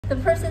the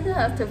person who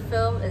has to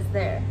film is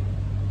there.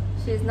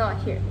 She's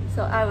not here,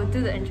 so I will do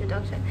the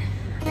introduction.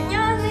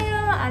 안녕하세요,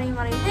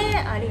 아리마리의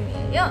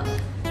아림이에요.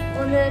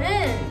 오늘은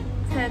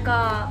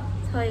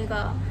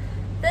저희가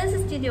댄스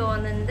스튜디오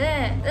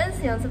왔는데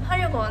댄스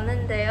연습하려고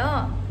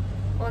왔는데요.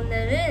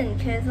 오늘은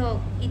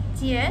계속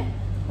있지의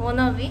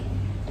워너비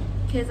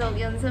계속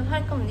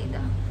연습할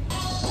겁니다.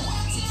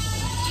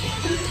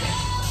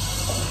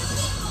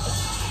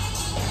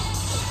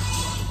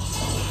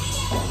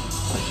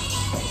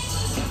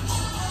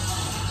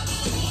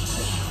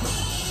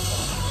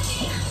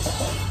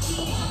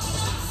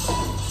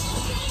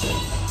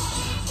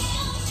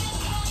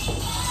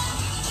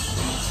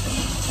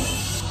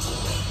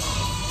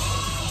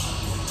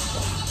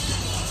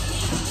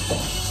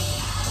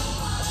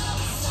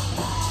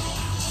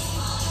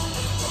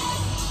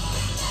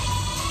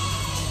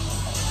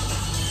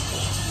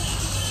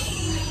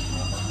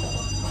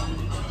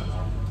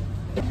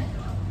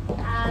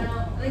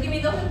 Give me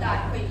the đại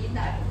quỷ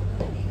đại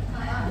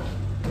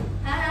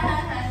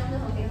chúng tôi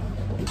không kêu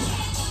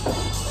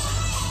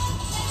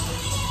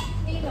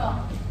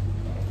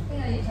cái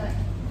là gì trời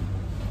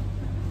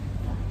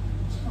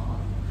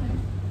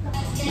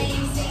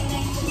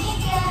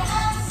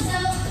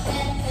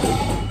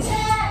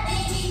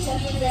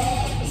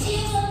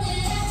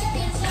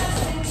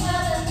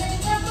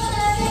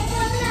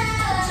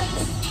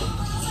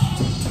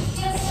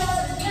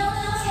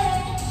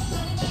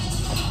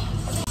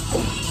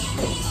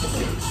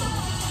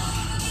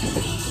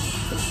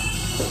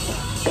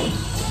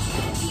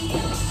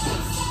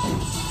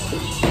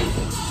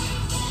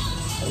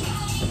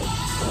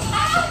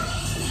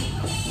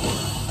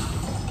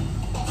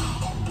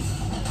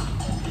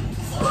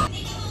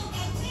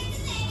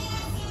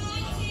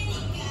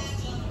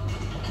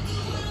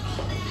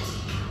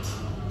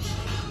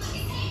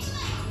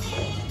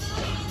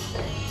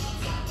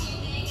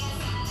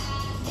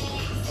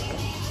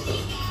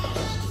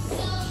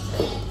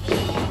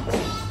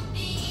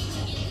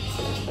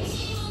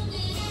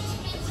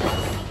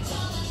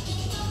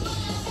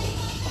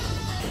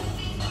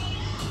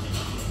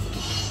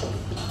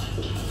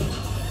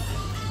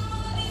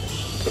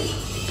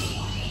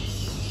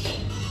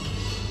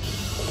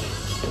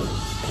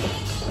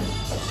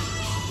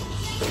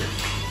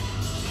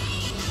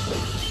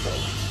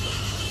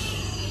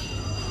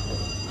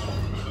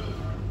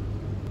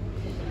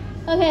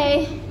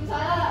Okay,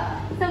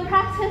 so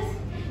practice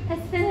has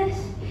finished.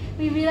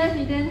 We realized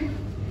we didn't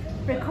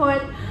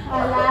record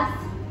our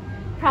last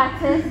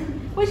practice,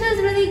 which was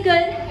really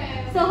good.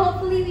 So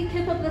hopefully we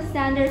keep up the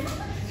standard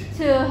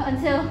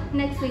until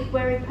next week,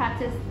 where we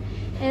practice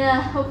in a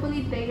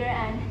hopefully bigger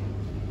and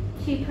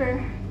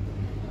cheaper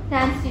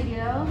dance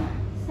studio.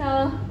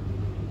 So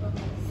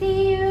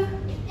see you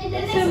in the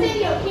next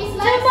video. Please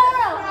like,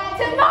 tomorrow.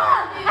 Tomorrow.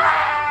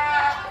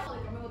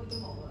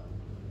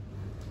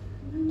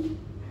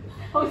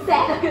 Oh,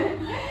 sad.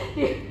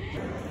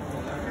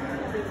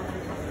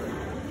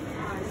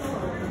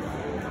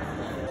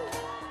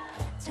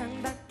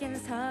 창밖엔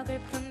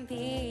서글픈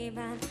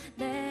비만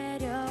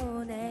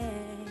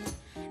내려오네.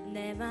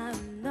 내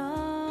마음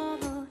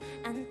너무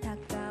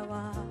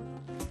안타까워.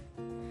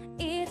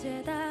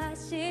 이제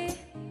다시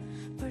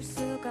볼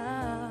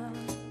수가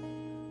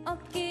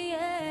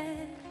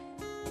없기에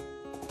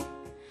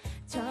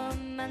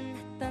처음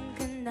만났던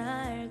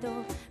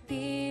그날도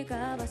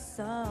비가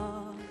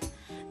왔어.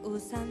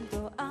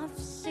 우산도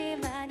없이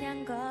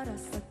마냥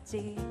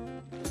걸었었지.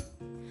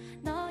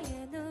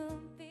 너의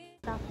눈빛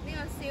呢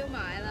個燒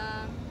賣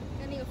啦，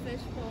跟呢個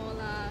fish ball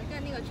啦，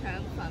跟呢個腸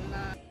粉啦。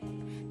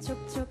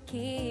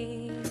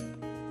 촉촉히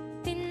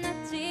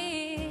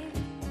빛났지.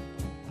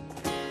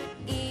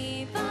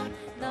 이번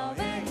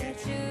너에게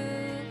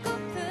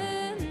주고픈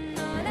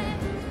노래.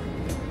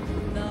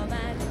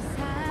 너만을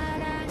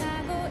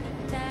사랑하고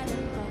있다는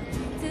걸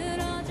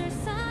들어줄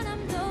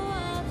사람도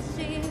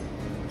없이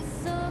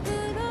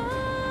속으로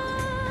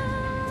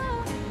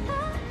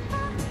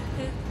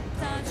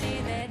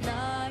흩어지네.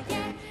 너의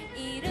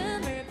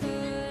이름을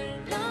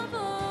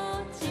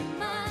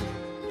불러보지만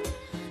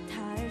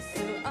닿을 수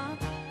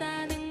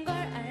없다는 걸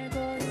알고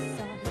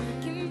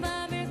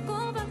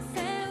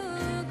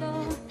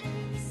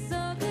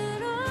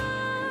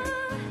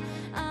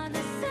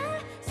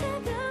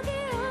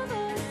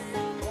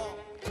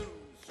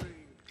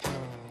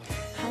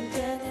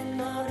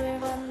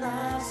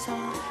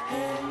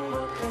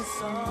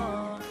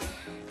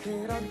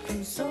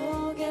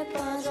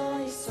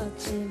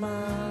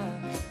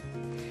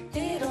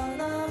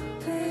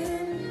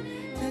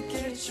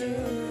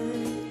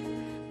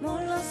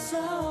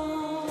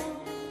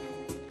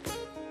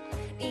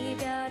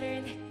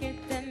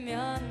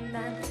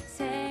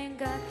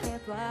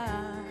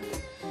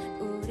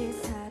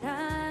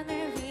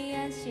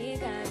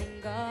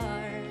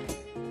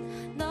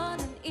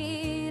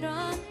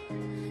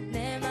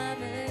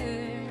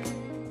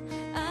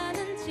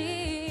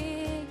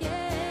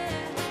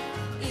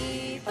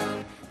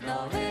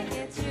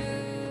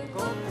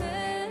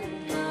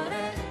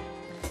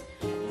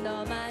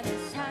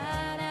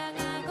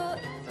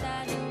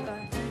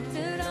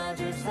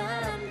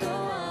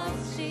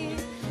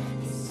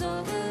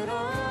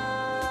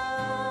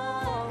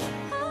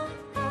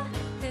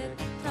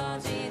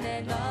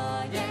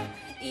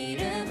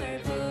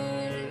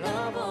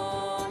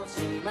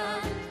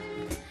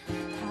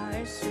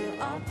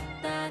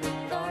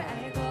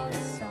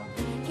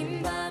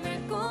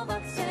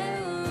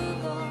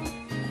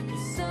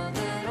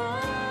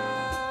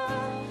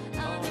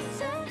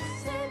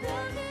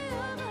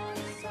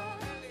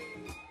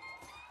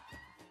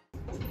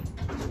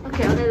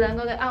兩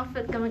個嘅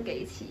outfit 咁樣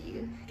幾似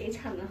嘅，幾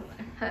襯啊，係咪？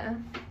係啊，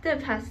都係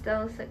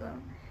pastel 色咯，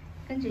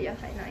跟住又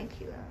係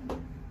Nike 啦。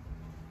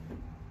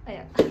哎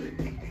呀，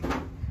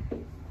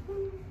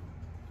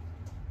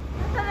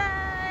拜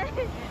拜。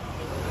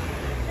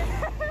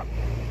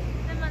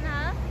你問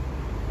下，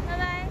拜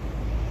拜。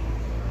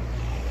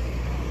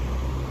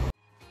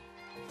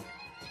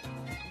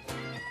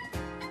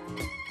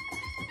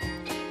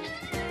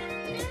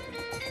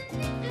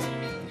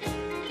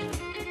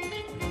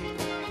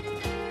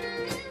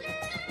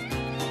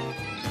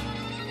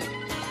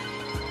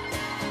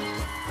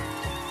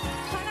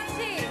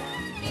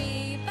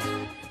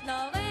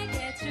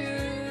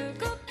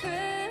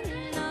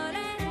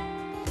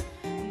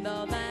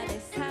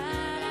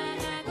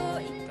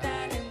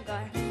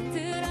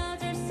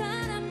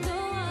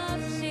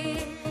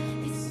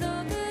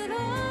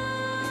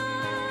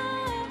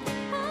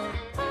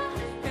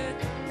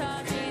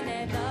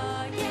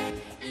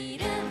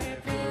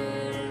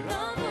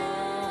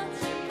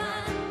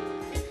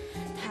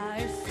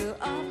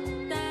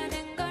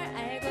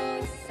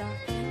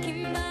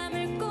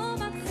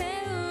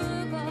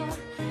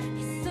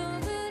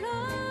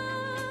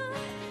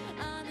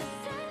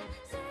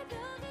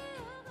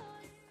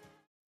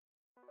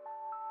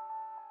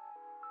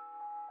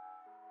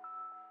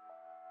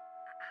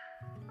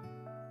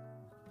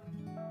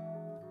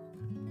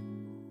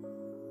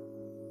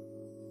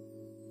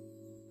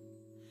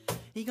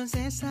이건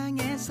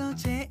세상에서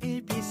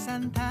제일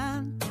비싼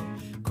단독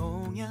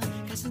공연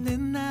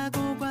가수는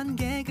나고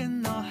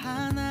관객은 너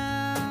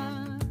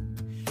하나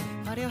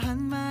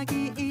화려한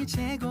막이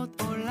이제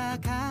곧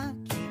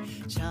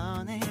올라가기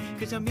전에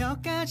그저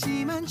몇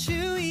가지만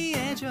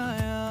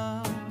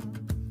주의해줘요.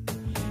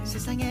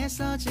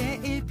 세상에서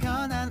제일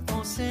편한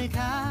옷을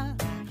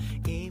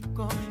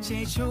갈아입고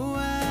제일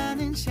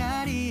좋아하는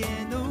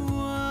자리에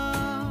누워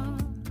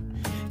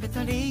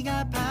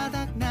배터리가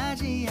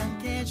바닥나지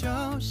않게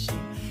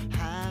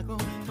조심하고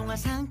통화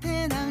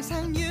상태는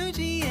항상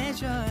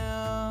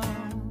유지해줘요.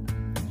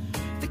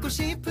 듣고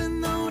싶은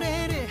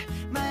노래를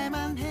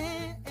말만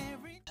해.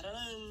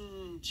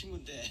 잘하는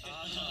친구인데 네.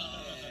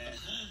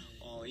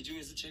 이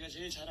중에서 제가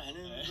제일 잘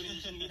아는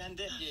분이긴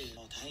한데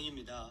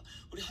다행입니다.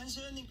 우리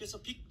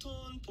한소연님께서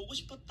빅톤 보고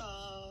싶었다.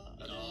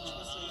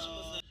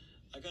 싶었어요.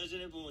 아까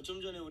전에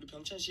좀 전에 우리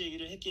병찬 씨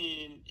얘기를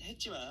했긴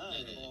했지만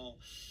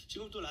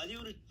지금 또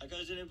라디오를 아까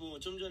전에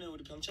좀 전에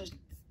우리 병찬 씨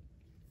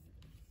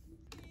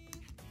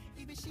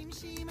입이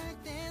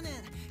심심할 때는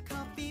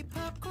커피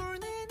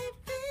팝콘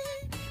애니피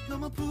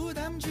너무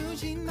부담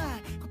주지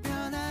말고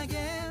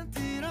편하게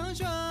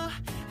들어줘.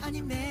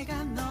 아님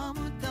내가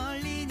너무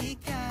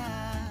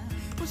떨리니까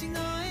오직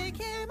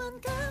너에게만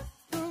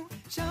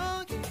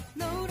감동적인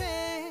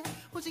노래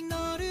오직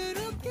너를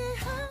웃게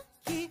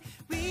하기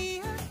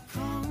위한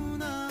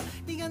코너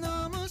네가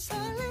너무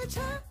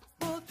설레자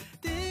못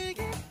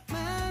들게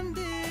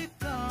만들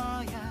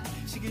거야.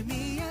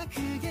 지금이야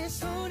크게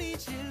소리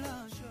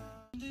질러줘.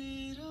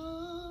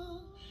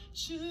 들어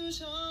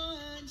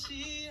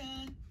주저앉지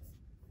않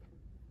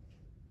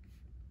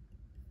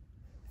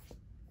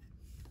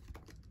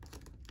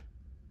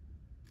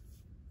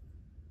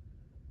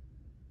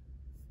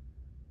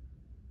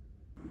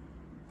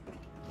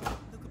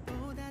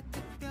누구보다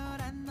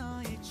특별한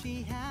너의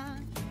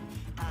취향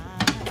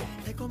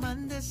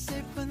달콤한 듯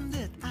슬픈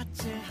듯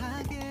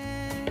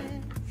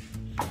아찔하게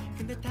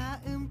근데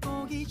다음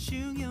곡이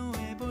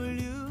중요해.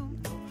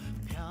 볼륨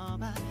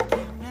높여봐.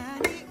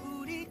 기억나니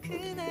우리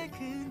그날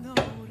그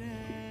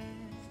노래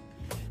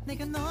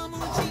내가 너무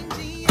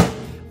진지해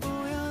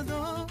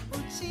보여도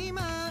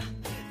웃지마.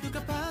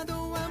 누가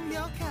봐도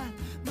완벽한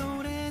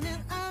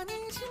노래는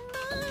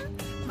아니지만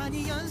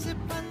많이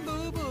연습한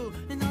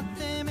부분은 너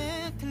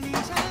때문에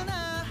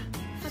틀리잖아.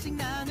 아직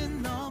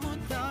나는 너무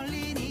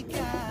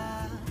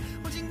떨리니까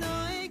오직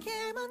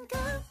너에게만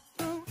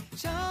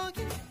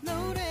감동적인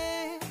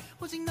노래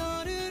오직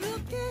너를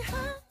웃게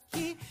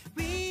하기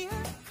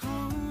위한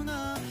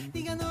코너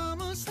네가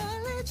너무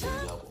설레자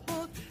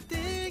못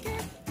들게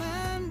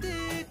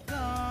만들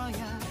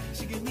거야.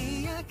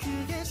 지금이야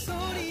크게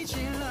소리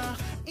질러.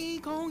 이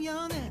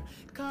공연은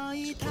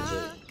거의 다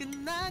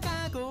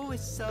끝나가고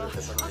있어.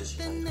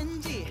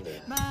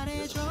 어땠는지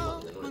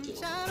말해줘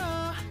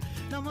문자로.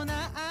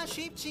 너무나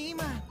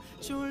아쉽지만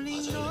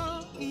졸린 거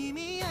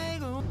이미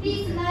알고.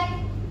 Please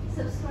like,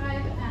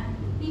 subscribe,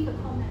 and leave a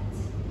comment.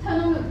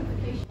 Turn on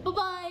notification. Bye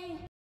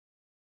bye.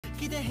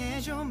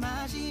 기대해줘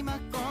마지막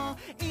곡.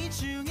 이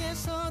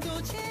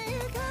중에서도 제일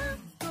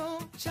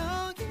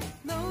감동적인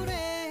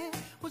노래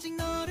오직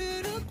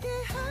너를 웃게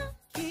하